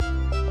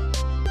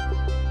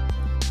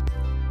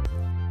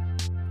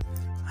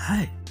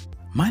Hi,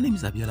 my name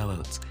is Abiola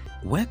Wells.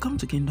 Welcome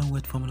to Kingdom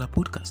Word Formula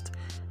Podcast.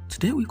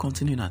 Today we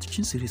continue our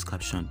teaching series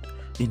captioned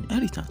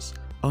Inheritance,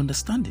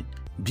 Understanding,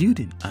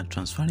 Building and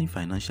Transferring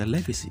Financial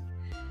Legacy.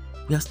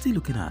 We are still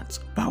looking at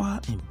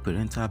power in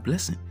parental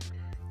blessing.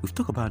 We've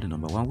talked about the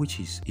number 1, which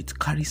is it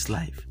carries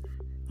life.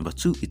 Number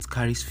 2, it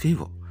carries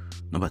favor.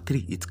 Number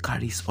 3, it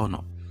carries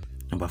honor.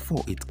 Number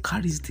 4, it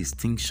carries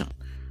distinction.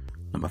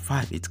 Number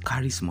 5, it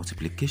carries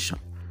multiplication.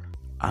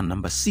 And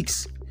number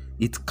 6,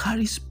 it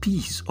carries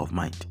peace of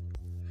mind.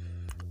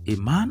 A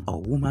man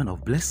or woman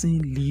of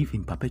blessing live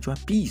in perpetual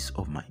peace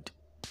of mind.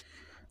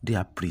 They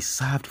are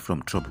preserved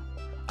from trouble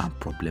and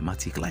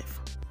problematic life.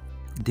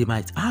 They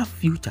might have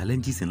few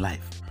challenges in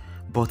life,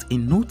 but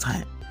in no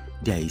time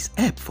there is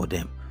help for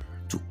them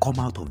to come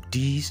out of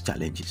these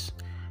challenges,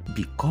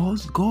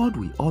 because God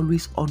will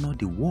always honor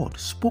the word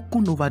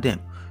spoken over them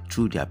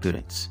through their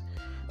parents.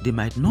 They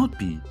might not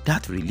be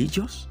that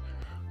religious,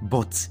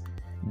 but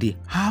they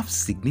have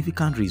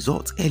significant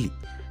results early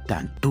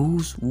than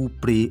those who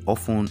pray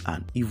often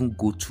and even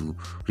go to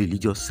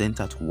religious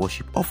center to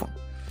worship often.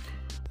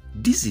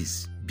 This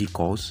is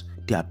because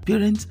their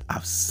parents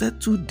have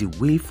settled the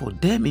way for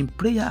them in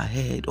prayer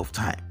ahead of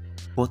time.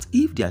 But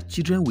if their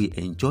children will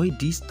enjoy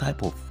this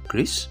type of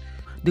grace,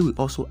 they will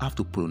also have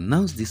to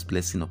pronounce this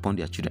blessing upon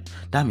their children.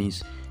 That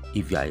means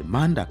if you are a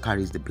man that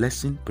carries the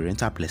blessing,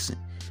 parental blessing,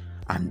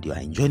 and you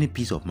are enjoying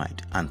peace of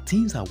mind and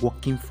things are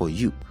working for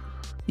you,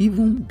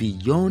 even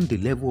beyond the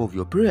level of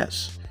your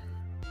prayers,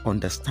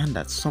 understand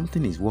that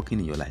something is working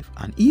in your life.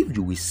 And if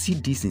you will see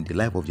this in the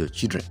life of your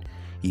children,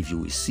 if you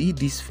will see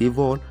this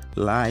favor,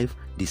 life,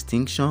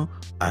 distinction,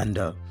 and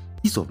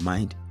peace of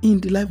mind in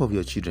the life of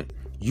your children,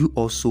 you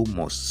also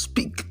must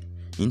speak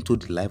into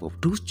the life of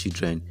those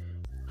children,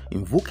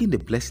 invoking the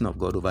blessing of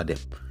God over them.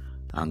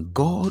 And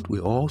God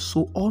will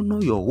also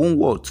honor your own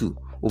word too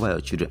over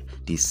your children,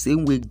 the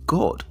same way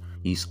God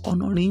is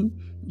honoring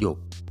your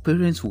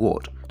parents'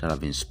 word that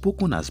have been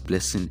spoken as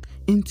blessing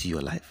into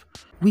your life.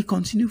 We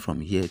continue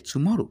from here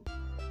tomorrow.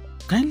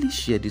 Kindly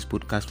share this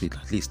podcast with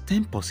at least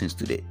 10 persons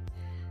today.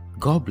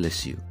 God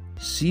bless you.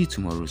 See you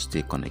tomorrow.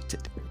 Stay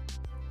connected.